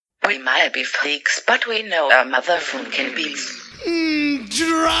we might be freaks, but we know our motherfucking beats.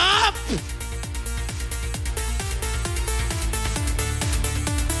 Drop!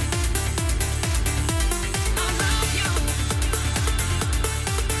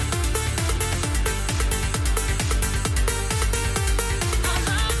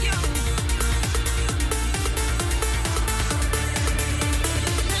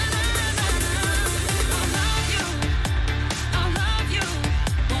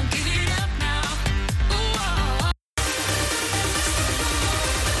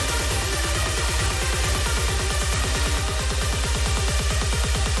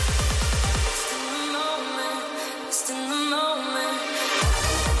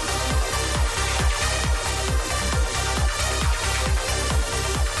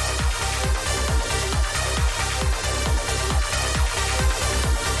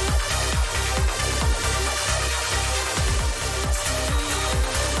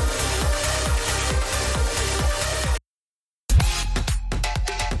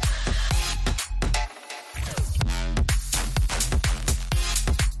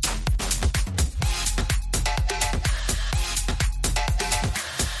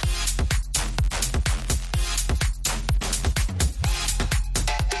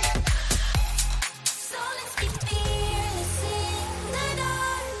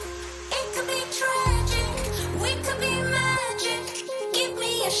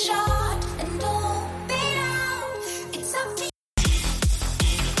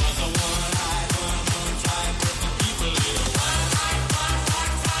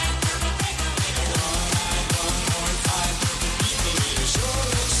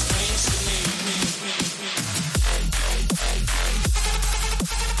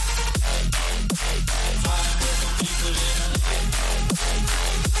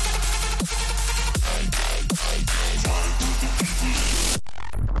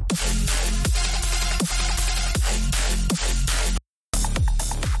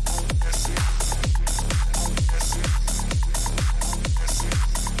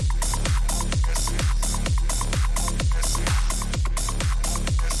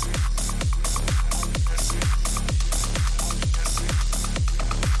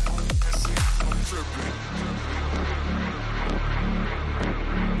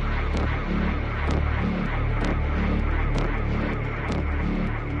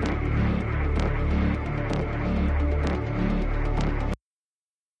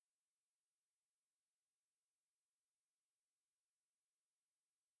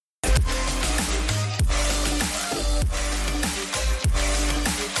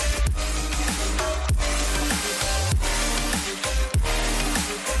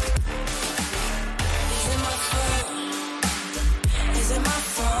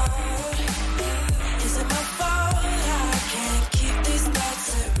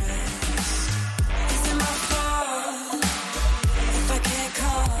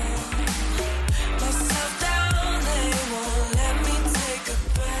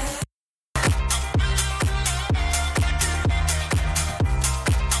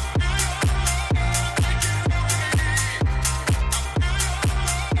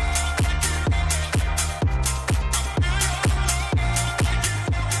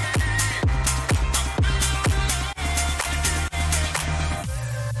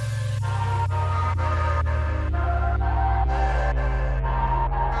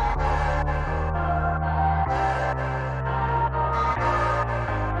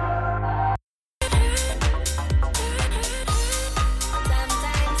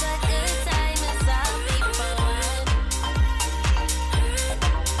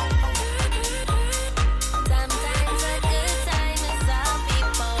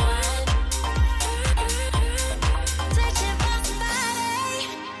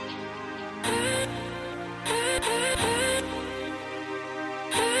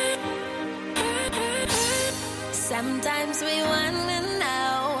 Sometimes we wanna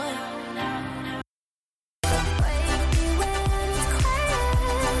know.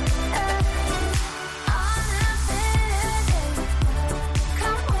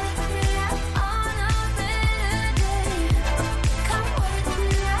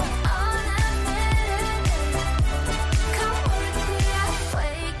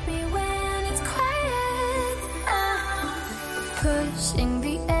 Pushing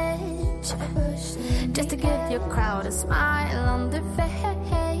the edge, just to give your crowd a smile on their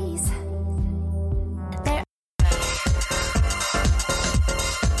face.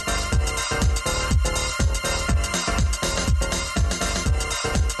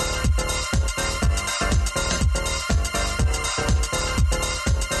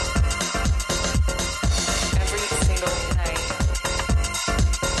 Every single night.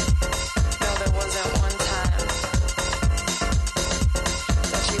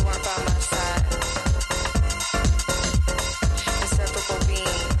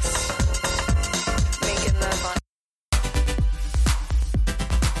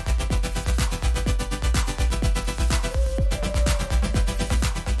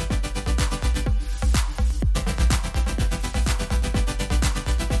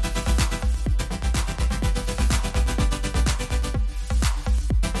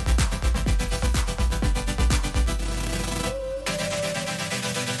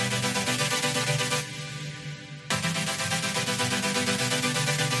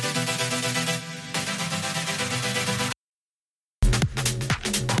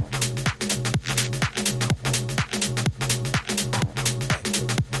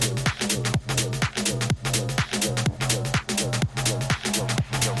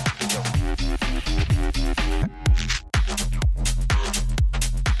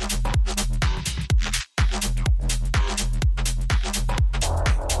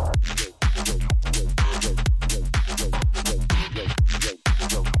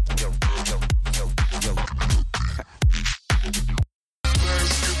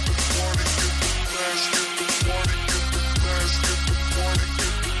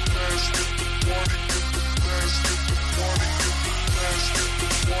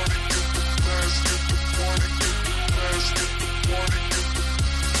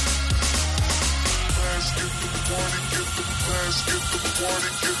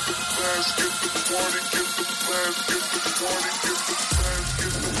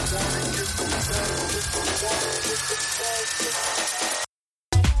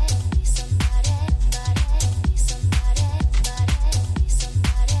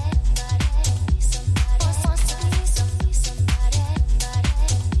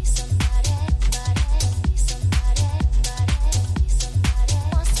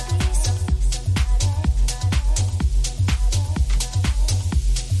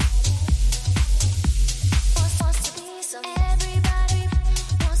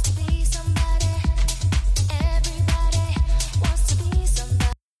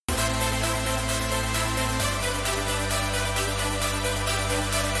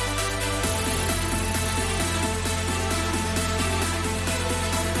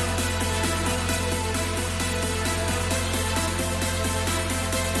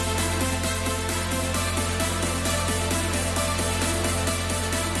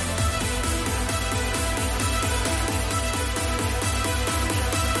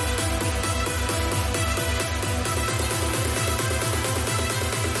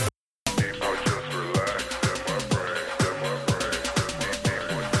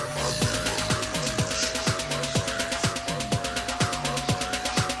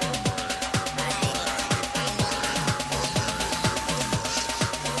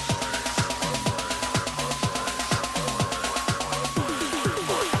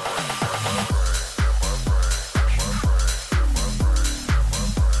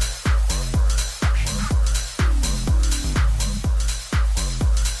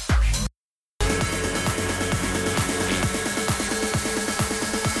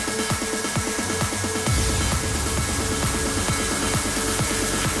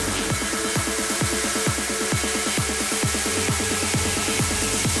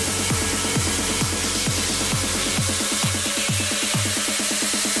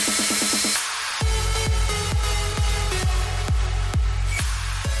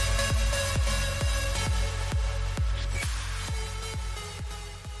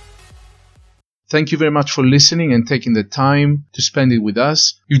 Thank you very much for listening and taking the time to spend it with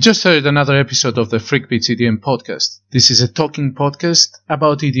us. You've just heard another episode of the Freakbeats EDM podcast. This is a talking podcast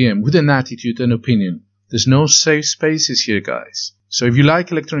about EDM with an attitude and opinion. There's no safe spaces here, guys. So if you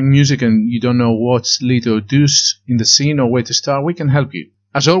like electronic music and you don't know what's lit or deuce in the scene or where to start, we can help you.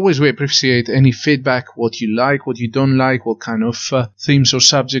 As always, we appreciate any feedback, what you like, what you don't like, what kind of themes or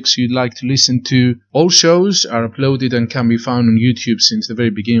subjects you'd like to listen to. All shows are uploaded and can be found on YouTube since the very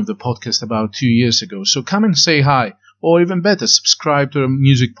beginning of the podcast about 2 years ago. So come and say hi, or even better, subscribe to our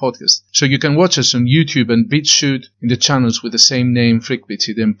music podcast. So you can watch us on YouTube and BitChute in the channels with the same name, Freakbeats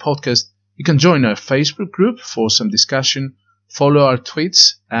EDM Podcast. You can join our Facebook group for some discussion. Follow our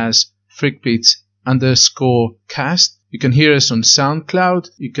tweets as Freakbeats_cast. You can hear us on SoundCloud.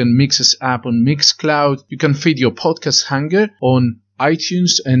 You can mix us up on Mixcloud. You can feed your podcast hunger on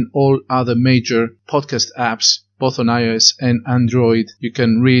iTunes and all other major podcast apps, both on iOS and Android. You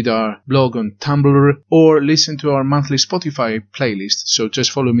can read our blog on Tumblr or listen to our monthly Spotify playlist. So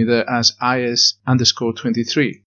just follow me there as IS_23.